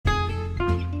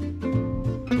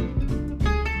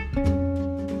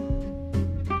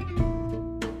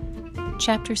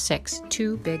Chapter 6,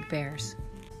 Two Big Bears.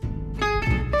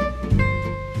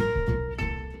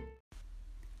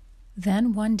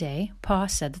 Then one day, Pa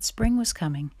said that spring was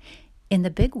coming. In the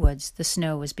big woods, the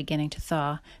snow was beginning to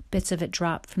thaw. Bits of it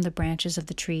dropped from the branches of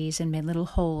the trees and made little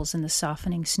holes in the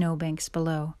softening snowbanks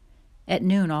below. At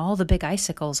noon, all the big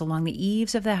icicles along the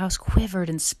eaves of the house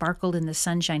quivered and sparkled in the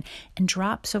sunshine, and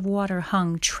drops of water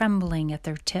hung trembling at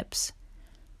their tips.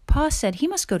 Pa said he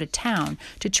must go to town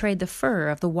to trade the fur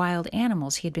of the wild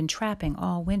animals he had been trapping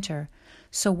all winter.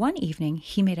 So one evening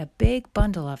he made a big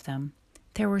bundle of them.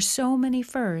 There were so many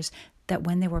furs that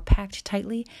when they were packed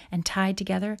tightly and tied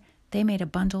together, they made a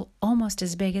bundle almost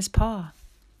as big as Pa.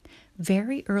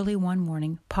 Very early one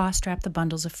morning, Pa strapped the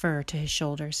bundles of fur to his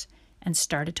shoulders and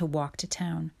started to walk to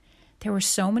town. There were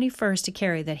so many furs to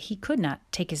carry that he could not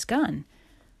take his gun.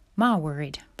 Ma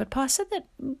worried, but Pa said that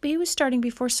he was starting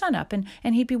before sunup and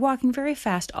he'd be walking very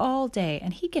fast all day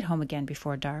and he'd get home again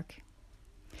before dark.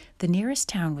 The nearest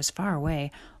town was far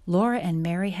away. Laura and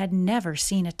Mary had never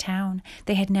seen a town.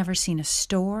 They had never seen a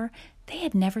store. They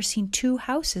had never seen two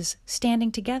houses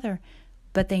standing together.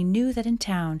 But they knew that in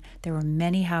town there were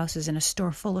many houses and a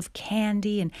store full of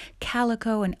candy and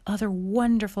calico and other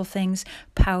wonderful things,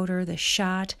 powder, the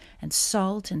shot, and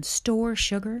salt and store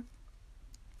sugar.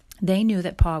 They knew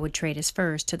that Pa would trade his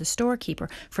furs to the storekeeper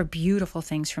for beautiful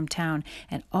things from town,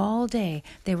 and all day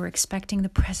they were expecting the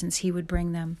presents he would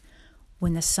bring them.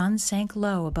 When the sun sank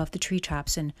low above the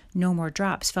treetops and no more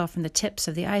drops fell from the tips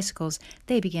of the icicles,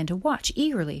 they began to watch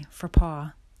eagerly for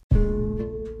Pa.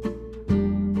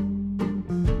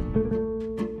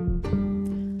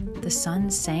 The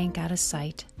sun sank out of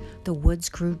sight, the woods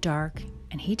grew dark,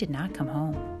 and he did not come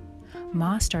home.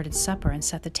 Ma started supper and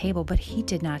set the table, but he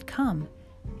did not come.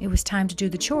 It was time to do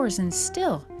the chores, and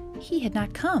still he had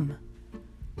not come.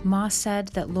 Ma said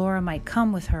that Laura might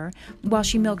come with her while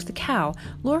she milked the cow.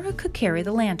 Laura could carry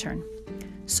the lantern.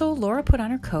 So Laura put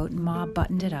on her coat and Ma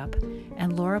buttoned it up,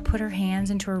 and Laura put her hands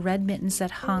into her red mittens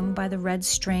that hung by the red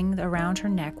string around her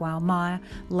neck while Ma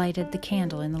lighted the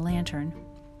candle in the lantern.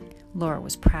 Laura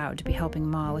was proud to be helping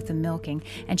Ma with the milking,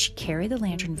 and she carried the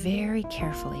lantern very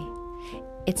carefully.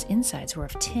 Its insides were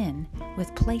of tin,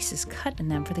 with places cut in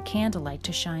them for the candlelight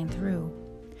to shine through.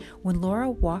 When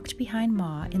Laura walked behind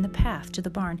Ma in the path to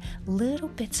the barn, little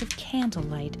bits of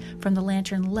candlelight from the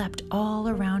lantern leapt all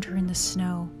around her in the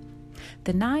snow.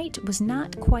 The night was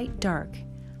not quite dark.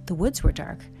 The woods were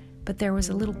dark, but there was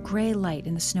a little gray light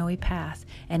in the snowy path,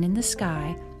 and in the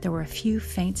sky there were a few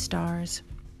faint stars.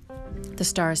 The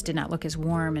stars did not look as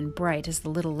warm and bright as the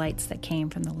little lights that came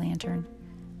from the lantern.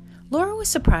 Laura was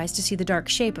surprised to see the dark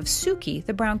shape of Suki,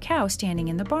 the brown cow, standing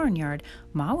in the barnyard.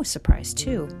 Ma was surprised,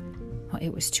 too. Well,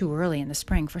 it was too early in the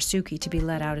spring for Suki to be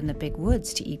let out in the big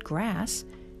woods to eat grass.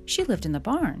 She lived in the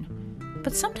barn.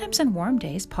 But sometimes on warm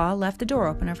days, Pa left the door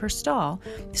open of her stall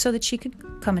so that she could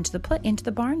come into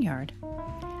the barnyard.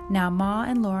 Now Ma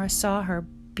and Laura saw her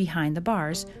behind the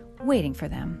bars, waiting for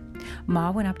them. Ma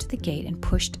went up to the gate and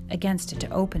pushed against it to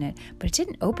open it, but it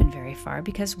didn't open very far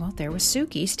because, well, there was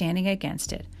Suki standing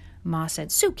against it. Ma said,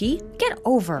 "Suki, get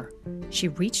over!" She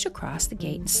reached across the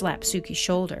gate and slapped Suki's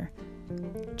shoulder.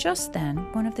 Just then,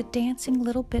 one of the dancing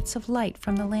little bits of light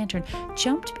from the lantern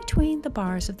jumped between the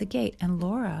bars of the gate, and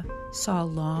Laura saw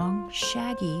long,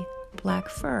 shaggy black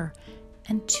fur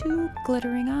and two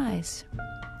glittering eyes.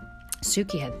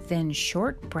 Suki had thin,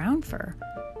 short brown fur.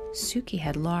 Suki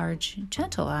had large,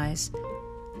 gentle eyes.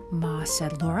 Ma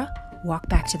said, "Laura, walk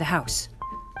back to the house."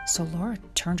 So Laura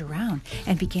turned around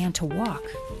and began to walk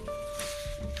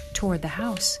toward the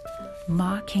house.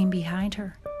 Ma came behind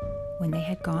her. When they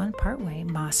had gone part way,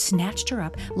 Ma snatched her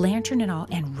up, lantern and all,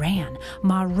 and ran.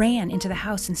 Ma ran into the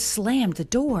house and slammed the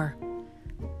door.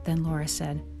 Then Laura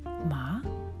said, "Ma,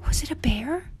 was it a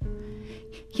bear?"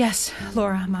 "Yes,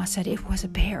 Laura," Ma said, "it was a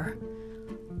bear."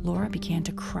 Laura began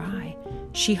to cry.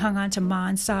 She hung on to Ma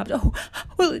and sobbed, "Oh,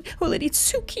 will it eat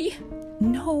Suki?"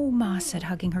 "No," Ma said,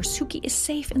 hugging her. "Suki is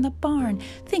safe in the barn.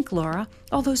 Think, Laura,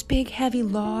 all those big, heavy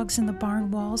logs in the barn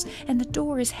walls, and the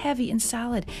door is heavy and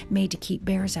solid, made to keep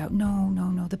bears out. No,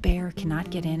 the bear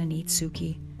cannot get in and eat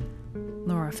Suki."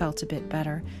 Laura felt a bit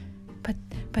better.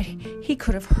 But he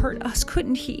could have hurt us,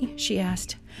 couldn't he?" she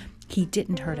asked. "He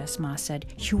didn't hurt us," Ma said.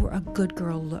 "You were a good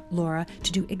girl, Laura,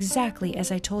 to do exactly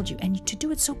as I told you, and to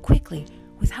do it so quickly,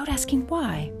 without asking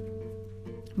why."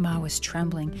 Ma was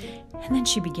trembling, and then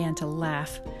she began to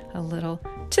laugh a little.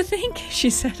 "To think," she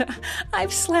said,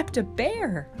 "I've slapped a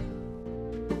bear."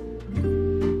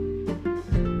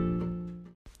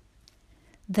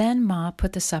 Then Ma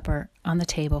put the supper on the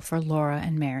table for Laura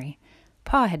and Mary.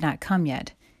 Pa had not come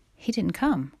yet. He didn't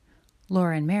come.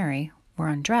 Laura and Mary were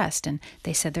undressed, and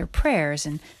they said their prayers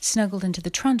and snuggled into the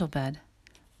trundle bed.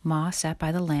 Ma sat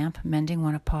by the lamp, mending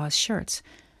one of Pa's shirts.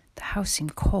 The house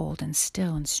seemed cold and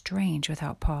still and strange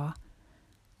without Pa.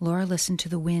 Laura listened to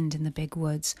the wind in the big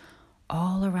woods.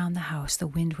 All around the house the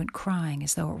wind went crying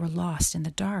as though it were lost in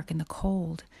the dark and the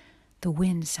cold. The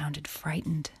wind sounded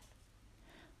frightened.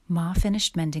 Ma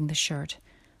finished mending the shirt.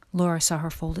 Laura saw her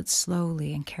fold it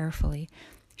slowly and carefully.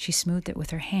 She smoothed it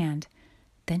with her hand.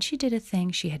 Then she did a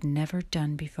thing she had never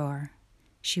done before.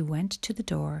 She went to the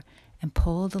door and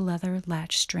pulled the leather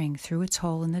latch string through its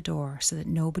hole in the door so that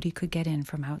nobody could get in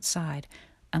from outside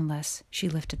unless she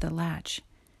lifted the latch.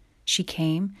 She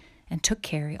came and took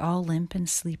Carrie, all limp and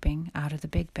sleeping, out of the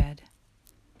big bed.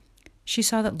 She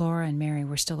saw that Laura and Mary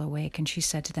were still awake, and she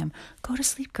said to them, "Go to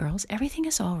sleep, girls. Everything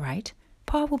is all right.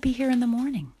 Pa will be here in the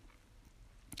morning."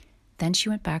 Then she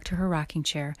went back to her rocking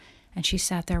chair, and she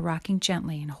sat there rocking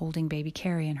gently and holding baby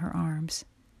Carrie in her arms.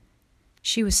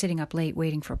 She was sitting up late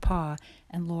waiting for Pa,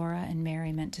 and Laura and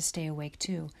Mary meant to stay awake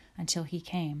too until he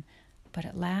came, but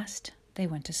at last they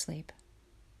went to sleep.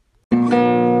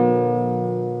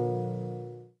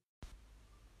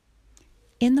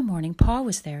 In the morning, Pa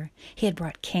was there. He had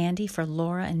brought candy for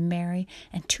Laura and Mary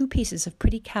and 2 pieces of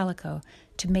pretty calico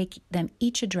to make them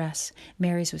each a dress.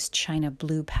 Mary's was china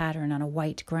blue pattern on a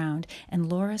white ground, and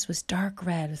Laura's was dark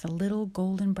red with little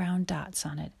golden brown dots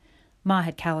on it. Ma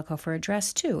had calico for a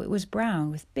dress, too. It was brown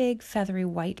with big, feathery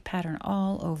white pattern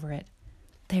all over it.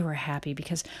 They were happy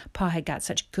because Pa had got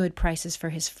such good prices for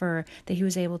his fur that he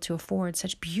was able to afford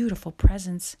such beautiful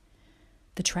presents.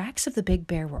 The tracks of the big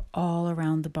bear were all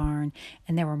around the barn,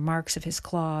 and there were marks of his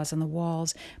claws on the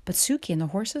walls, but Suki and the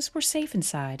horses were safe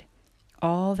inside.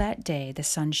 All that day the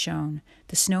sun shone,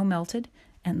 the snow melted,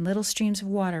 and little streams of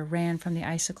water ran from the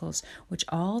icicles, which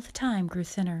all the time grew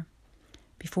thinner.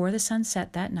 Before the sun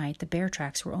set that night, the bear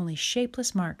tracks were only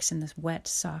shapeless marks in the wet,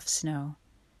 soft snow.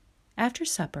 After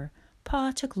supper,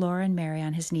 Pa took Laura and Mary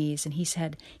on his knees, and he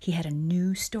said he had a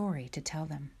new story to tell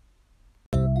them.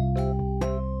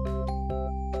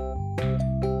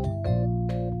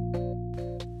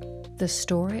 The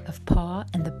story of Pa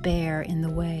and the bear in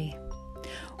the way.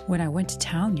 When I went to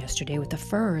town yesterday with the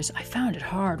furs, I found it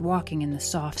hard walking in the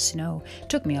soft snow. It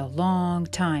took me a long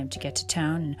time to get to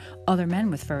town, and other men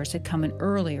with furs had come in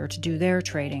earlier to do their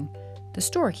trading. The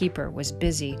storekeeper was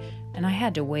busy, and I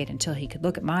had to wait until he could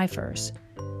look at my furs.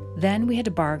 Then we had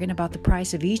to bargain about the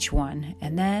price of each one,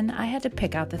 and then I had to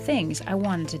pick out the things I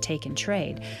wanted to take in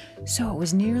trade. So it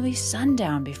was nearly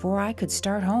sundown before I could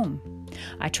start home.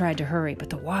 I tried to hurry, but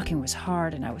the walking was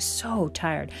hard and I was so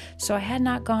tired, so I had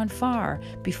not gone far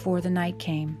before the night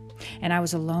came, and I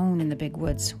was alone in the big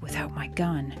woods without my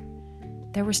gun.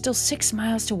 There were still 6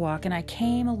 miles to walk, and I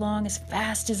came along as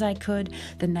fast as I could.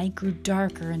 The night grew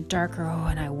darker and darker,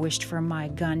 and I wished for my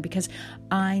gun, because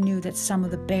I knew that some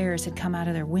of the bears had come out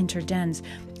of their winter dens.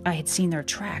 I had seen their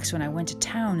tracks when I went to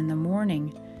town in the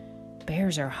morning.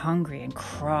 Bears are hungry and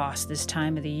cross this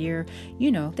time of the year.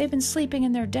 You know, they've been sleeping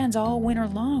in their dens all winter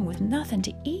long with nothing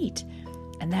to eat,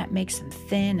 and that makes them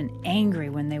thin and angry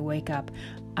when they wake up.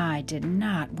 I did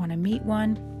not want to meet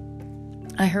one.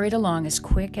 I hurried along as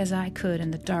quick as I could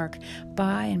in the dark.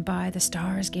 By and by the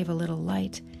stars gave a little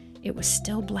light. It was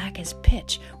still black as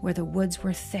pitch where the woods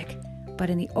were thick, but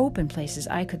in the open places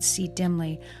I could see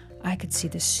dimly. I could see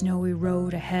the snowy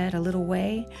road ahead a little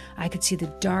way. I could see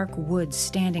the dark woods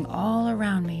standing all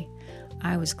around me.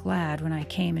 I was glad when I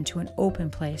came into an open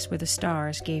place where the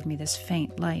stars gave me this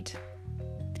faint light.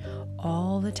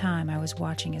 All the time I was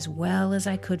watching as well as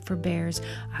I could for bears.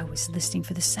 I was listening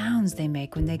for the sounds they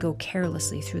make when they go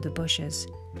carelessly through the bushes.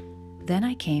 Then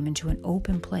I came into an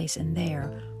open place, and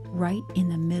there, right in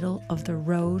the middle of the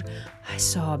road, I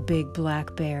saw a big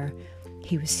black bear.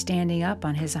 He was standing up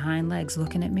on his hind legs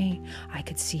looking at me. I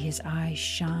could see his eyes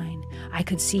shine. I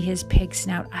could see his pig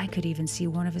snout. I could even see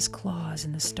one of his claws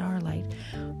in the starlight.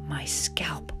 My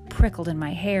scalp prickled and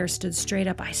my hair stood straight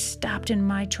up. I stopped in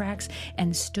my tracks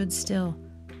and stood still.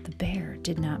 The bear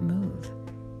did not move.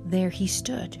 There he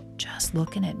stood, just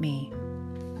looking at me.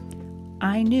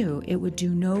 I knew it would do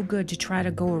no good to try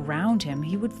to go around him.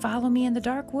 He would follow me in the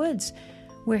dark woods,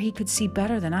 where he could see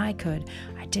better than I could.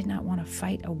 I did not want to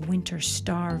fight a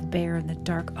winter-starved bear in the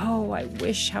dark. Oh, I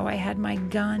wish how I had my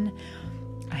gun.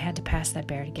 I had to pass that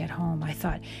bear to get home. I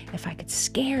thought if I could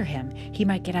scare him, he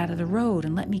might get out of the road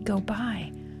and let me go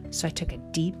by. So I took a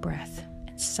deep breath,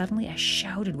 and suddenly I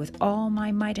shouted with all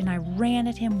my might, and I ran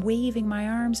at him, waving my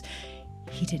arms.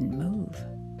 He didn't move.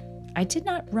 I did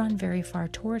not run very far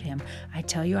toward him. I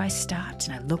tell you, I stopped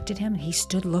and I looked at him, and he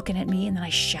stood looking at me, and then I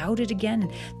shouted again,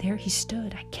 and there he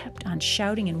stood. I kept on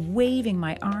shouting and waving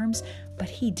my arms, but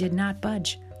he did not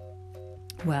budge.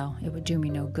 Well, it would do me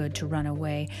no good to run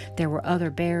away. There were other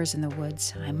bears in the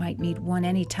woods. I might meet one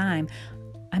any time.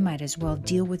 I might as well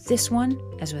deal with this one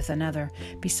as with another.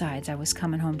 Besides, I was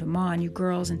coming home to Ma and you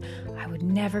girls, and I would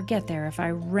never get there if I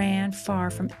ran far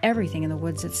from everything in the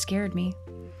woods that scared me.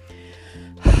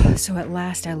 So at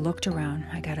last I looked around.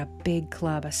 I got a big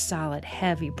club, a solid,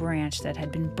 heavy branch that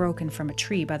had been broken from a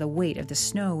tree by the weight of the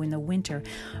snow in the winter.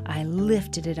 I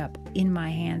lifted it up in my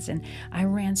hands, and I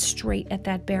ran straight at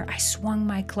that bear. I swung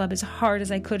my club as hard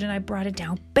as I could, and I brought it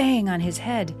down bang on his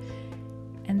head.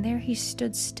 And there he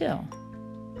stood still,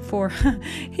 for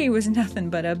he was nothing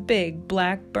but a big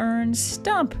black burned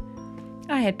stump.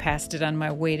 I had passed it on my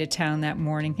way to town that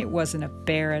morning. It wasn't a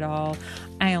bear at all.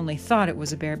 I only thought it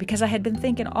was a bear because I had been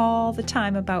thinking all the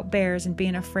time about bears and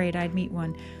being afraid I'd meet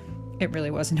one. It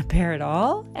really wasn't a bear at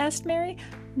all? Asked Mary.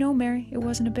 No, Mary, it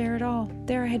wasn't a bear at all.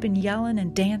 There I had been yelling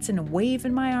and dancing and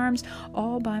waving my arms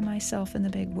all by myself in the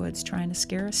big woods trying to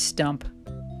scare a stump.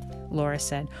 Laura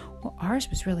said, well, ours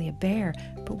was really a bear,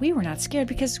 but we were not scared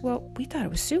because, well, we thought it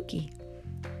was Suki.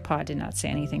 Pa did not say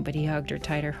anything, but he hugged her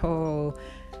tighter. Oh,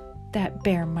 that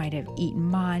bear might have eaten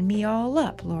Ma and me all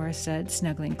up, Laura said,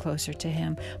 snuggling closer to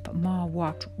him. But Ma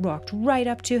walked right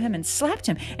up to him and slapped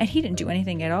him, and he didn't do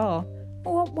anything at all.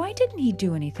 Well, why didn't he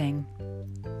do anything?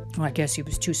 Well, I guess he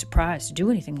was too surprised to do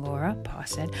anything, Laura, Pa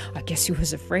said. I guess he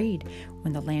was afraid.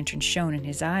 When the lantern shone in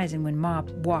his eyes and when Ma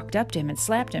walked up to him and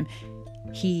slapped him,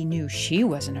 he knew she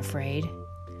wasn't afraid.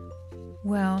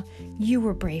 Well, you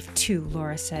were brave too,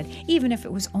 Laura said, even if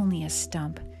it was only a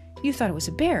stump. You thought it was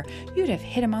a bear. You'd have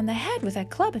hit him on the head with that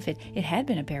club if it had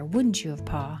been a bear, wouldn't you have,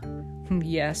 Pa?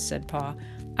 Yes, said Pa.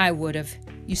 I would have.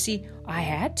 You see, I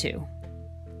had to.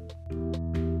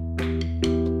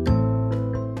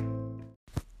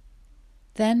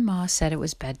 Then Ma said it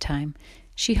was bedtime.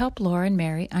 She helped Laura and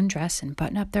Mary undress and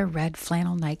button up their red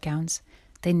flannel nightgowns.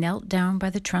 They knelt down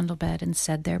by the trundle bed and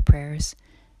said their prayers.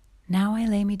 Now I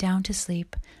lay me down to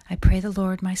sleep. I pray the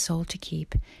Lord my soul to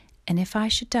keep. And if I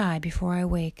should die before I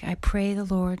wake, I pray the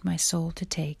Lord my soul to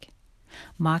take.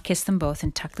 Ma kissed them both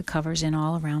and tucked the covers in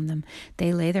all around them.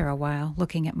 They lay there a while,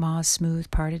 looking at Ma's smooth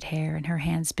parted hair and her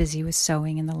hands busy with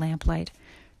sewing in the lamplight.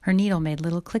 Her needle made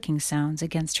little clicking sounds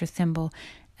against her thimble,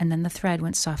 and then the thread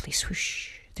went softly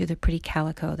swoosh through the pretty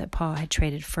calico that Pa had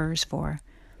traded furs for.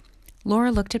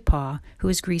 Laura looked at Pa, who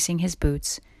was greasing his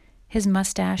boots. His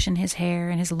mustache and his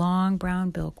hair and his long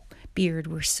brown beard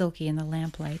were silky in the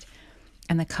lamplight,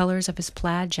 and the colors of his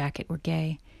plaid jacket were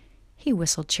gay. He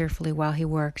whistled cheerfully while he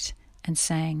worked and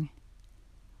sang.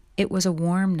 It was a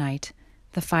warm night.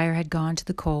 The fire had gone to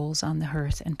the coals on the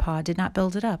hearth, and Pa did not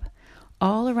build it up.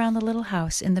 All around the little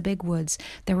house in the big woods,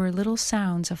 there were little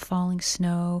sounds of falling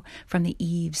snow. From the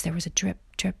eaves, there was a drip,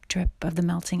 drip, drip of the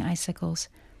melting icicles.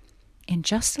 In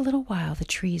just a little while, the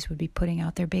trees would be putting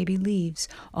out their baby leaves,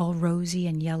 all rosy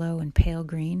and yellow and pale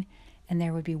green, and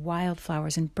there would be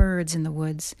wildflowers and birds in the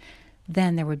woods.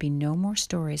 Then there would be no more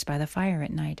stories by the fire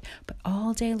at night, but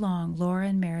all day long Laura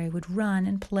and Mary would run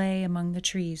and play among the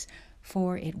trees,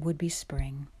 for it would be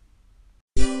spring.